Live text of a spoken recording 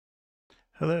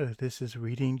Hello, this is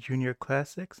Reading Junior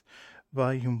Classics,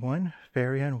 Volume 1,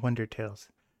 Fairy and Wonder Tales.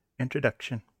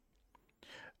 Introduction.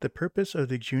 The purpose of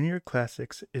the Junior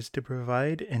Classics is to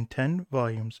provide in 10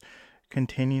 volumes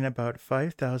containing about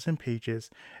 5,000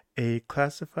 pages a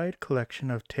classified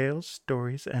collection of tales,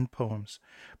 stories, and poems,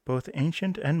 both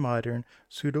ancient and modern,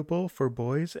 suitable for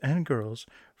boys and girls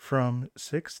from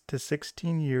 6 to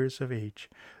 16 years of age.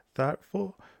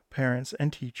 Thoughtful parents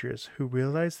and teachers who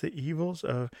realize the evils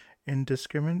of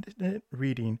indiscriminate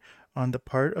reading on the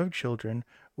part of children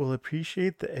will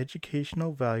appreciate the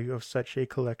educational value of such a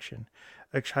collection.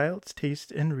 A child's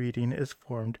taste in reading is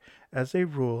formed, as a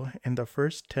rule, in the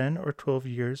first 10 or 12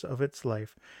 years of its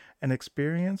life, and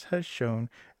experience has shown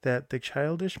that the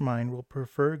childish mind will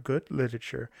prefer good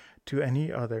literature to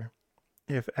any other,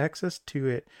 if access to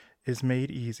it is made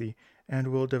easy, and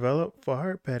will develop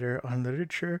far better on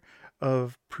literature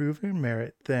of proven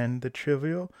merit than the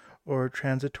trivial or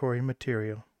transitory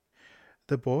material.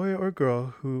 The boy or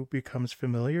girl who becomes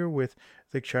familiar with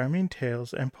the charming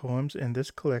tales and poems in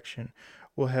this collection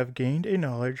will have gained a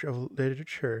knowledge of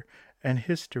literature and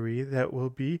history that will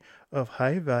be of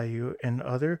high value in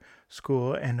other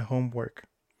school and home work.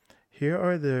 Here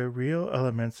are the real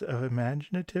elements of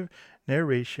imaginative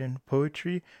narration,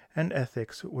 poetry, and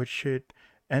ethics which should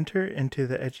enter into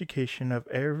the education of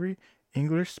every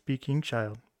English speaking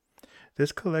child.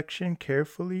 This collection,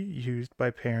 carefully used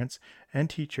by parents and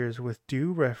teachers with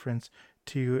due reference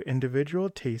to individual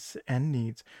tastes and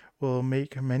needs, will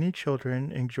make many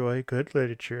children enjoy good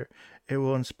literature. It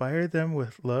will inspire them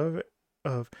with love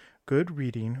of good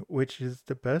reading, which is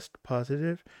the best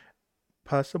positive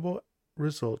possible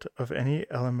result of any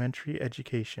elementary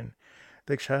education.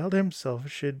 The child himself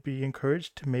should be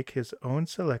encouraged to make his own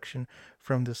selection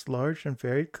from this large and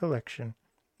varied collection.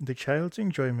 The child's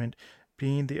enjoyment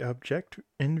being the object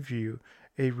in view,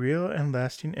 a real and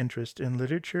lasting interest in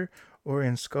literature or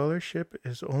in scholarship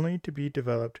is only to be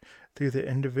developed through the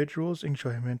individual's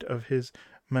enjoyment of his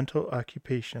mental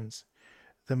occupations.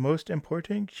 The most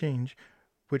important change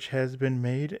which has been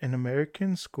made in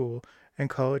American school and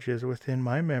colleges within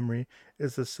my memory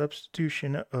is the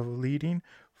substitution of leading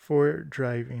for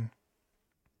driving,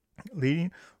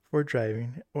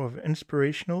 of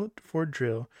inspirational for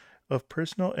drill, of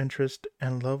personal interest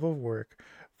and love of work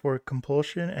for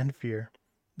compulsion and fear.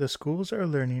 The schools are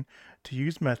learning to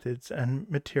use methods and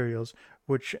materials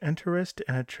which interest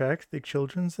and attract the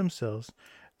children themselves.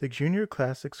 The junior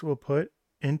classics will put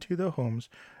into the homes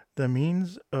the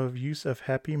means of use of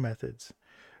happy methods,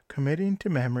 committing to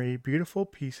memory beautiful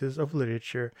pieces of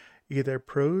literature, either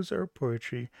prose or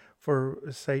poetry, for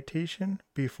recitation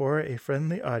before a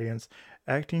friendly audience,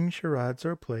 acting charades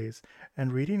or plays,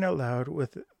 and reading aloud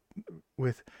with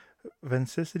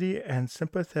vivacity and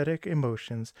sympathetic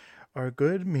emotions are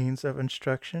good means of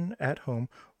instruction at home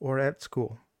or at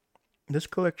school. This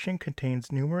collection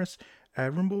contains numerous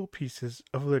admirable pieces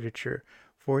of literature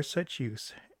for such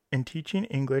use. In teaching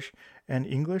English and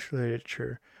English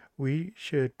literature, we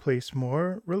should place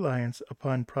more reliance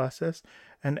upon process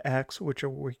and acts which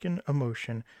awaken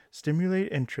emotion,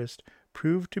 stimulate interest,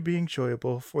 prove to be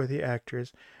enjoyable for the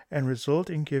actors, and result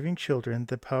in giving children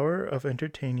the power of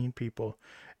entertaining people,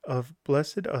 of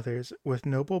blessed others with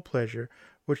noble pleasure,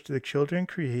 which the children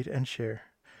create and share.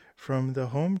 From the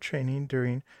home training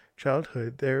during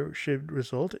childhood, there should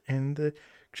result in the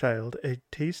child a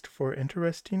taste for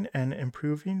interesting and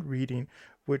improving reading,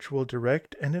 which will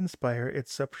direct and inspire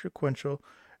its subsequent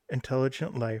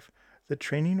intelligent life. The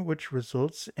training which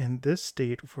results in this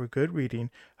state for good reading,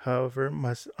 however,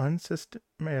 must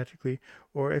unsystematically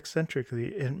or eccentrically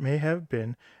it may have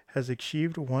been, has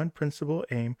achieved one principal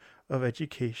aim of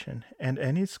education, and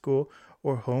any school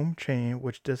or home training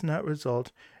which does not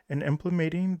result in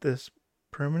implementing this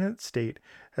permanent state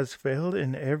has failed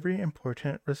in every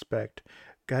important respect.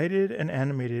 Guided and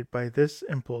animated by this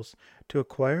impulse to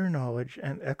acquire knowledge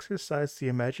and exercise the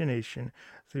imagination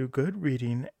through good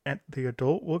reading, and the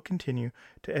adult will continue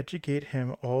to educate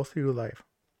him all through life.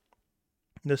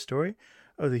 The story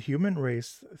of the human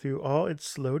race, through all its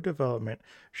slow development,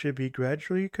 should be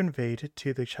gradually conveyed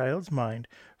to the child's mind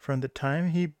from the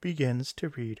time he begins to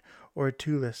read or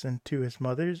to listen to his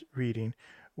mother's reading,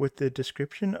 with the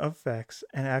description of facts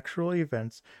and actual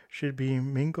events should be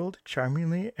mingled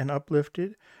charmingly and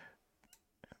uplifted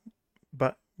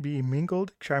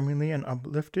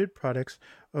products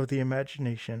of the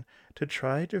imagination. To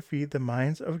try to feed the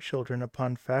minds of children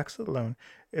upon facts alone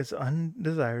is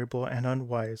undesirable and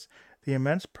unwise. The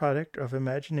immense product of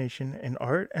imagination in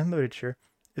art and literature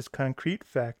is concrete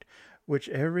fact, which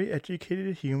every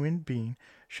educated human being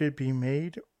should be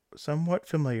made somewhat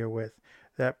familiar with.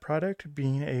 that product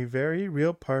being a very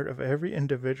real part of every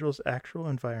individual's actual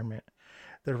environment.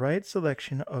 The right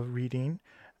selection of reading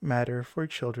matter for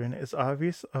children is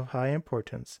obvious of high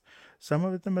importance. Some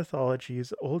of the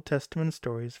mythologies, Old Testament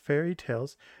stories, fairy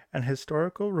tales, and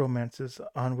historical romances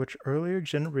on which earlier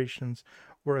generations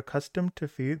were accustomed to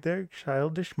feed their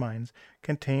childish minds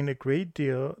contain a great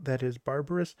deal that is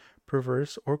barbarous,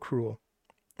 perverse, or cruel.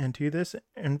 And to this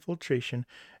infiltration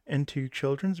into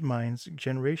children's minds,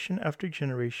 generation after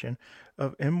generation,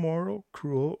 of immoral,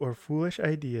 cruel, or foolish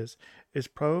ideas is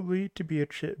probably to be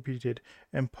attributed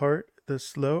in part the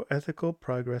slow ethical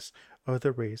progress of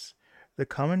the race. The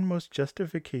commonmost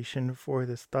justification for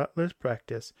this thoughtless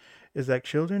practice is that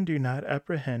children do not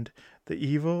apprehend the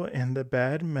evil in the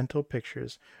bad mental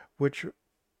pictures with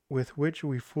which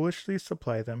we foolishly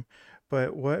supply them.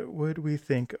 But what would we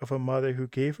think of a mother who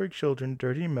gave her children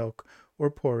dirty milk or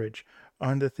porridge,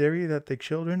 on the theory that the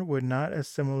children would not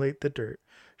assimilate the dirt?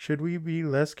 Should we be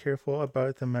less careful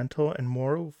about the mental and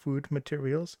moral food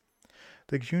materials?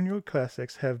 The junior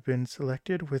classics have been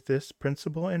selected with this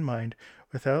principle in mind,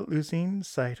 without losing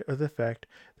sight of the fact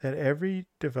that every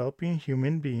developing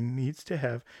human being needs to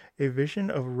have a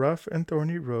vision of rough and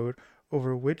thorny road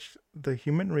over which the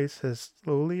human race has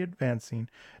slowly advancing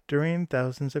during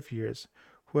thousands of years.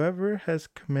 Whoever has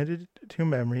committed to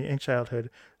memory in childhood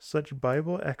such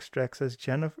Bible extracts as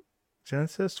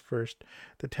Genesis first,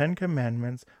 the Ten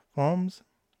Commandments, Psalms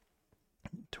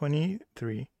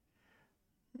 23,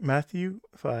 Matthew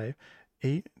 5,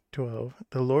 8, 12,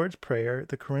 the Lord's Prayer,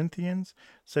 the Corinthians,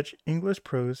 such English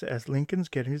prose as Lincoln's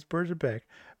Gettysburg,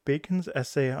 Bacon's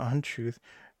Essay on Truth,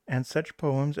 and such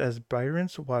poems as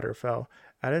Byron's Waterfowl,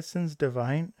 Addison's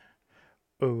Divine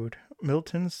Ode,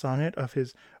 Milton's Sonnet of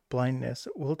his Blindness,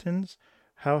 Wilton's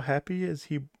How Happy is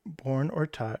He Born or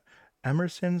Taught,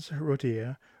 Emerson's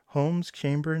Rhodia, Holmes'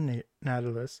 Chamber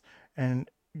Nautilus, and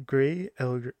Gray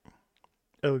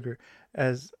Elgar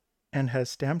as and has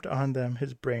stamped on them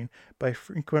his brain by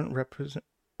frequent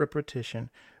repetition,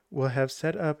 will have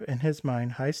set up in his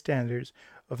mind high standards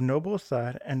of noble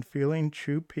thought and feeling,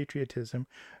 true patriotism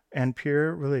and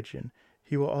pure religion.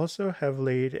 He will also have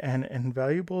laid an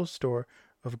invaluable store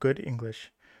of good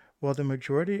English. While the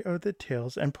majority of the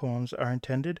tales and poems are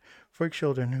intended for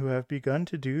children who have begun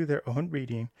to do their own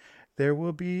reading, there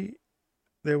will be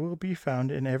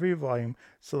found in every volume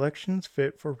selections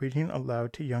fit for reading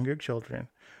aloud to younger children.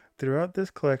 Throughout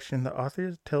this collection, the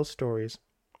authors tell stories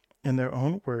in their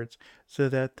own words, so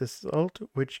that the salt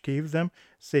which gave them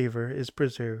savor is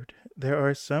preserved. There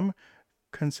are some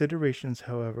considerations,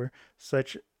 however,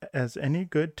 such as any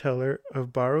good teller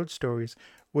of borrowed stories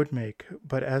would make,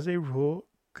 but as a rule,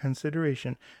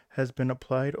 consideration has been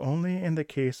applied only in the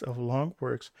case of long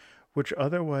works which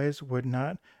otherwise would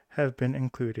not have been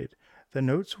included. The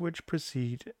notes which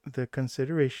precede the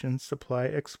considerations supply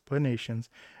explanations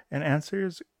and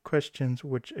answers questions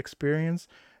which experience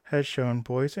has shown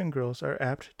boys and girls are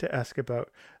apt to ask about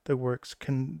the works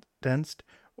condensed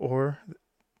or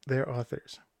their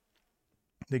authors.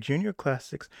 The junior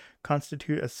classics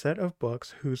constitute a set of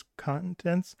books whose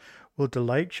contents will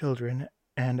delight children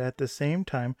and at the same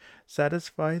time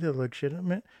satisfy the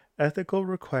legitimate ethical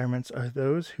requirements of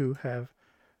those who have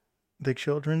the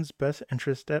children's best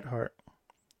interest at heart.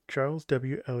 Charles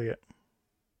W. Eliot.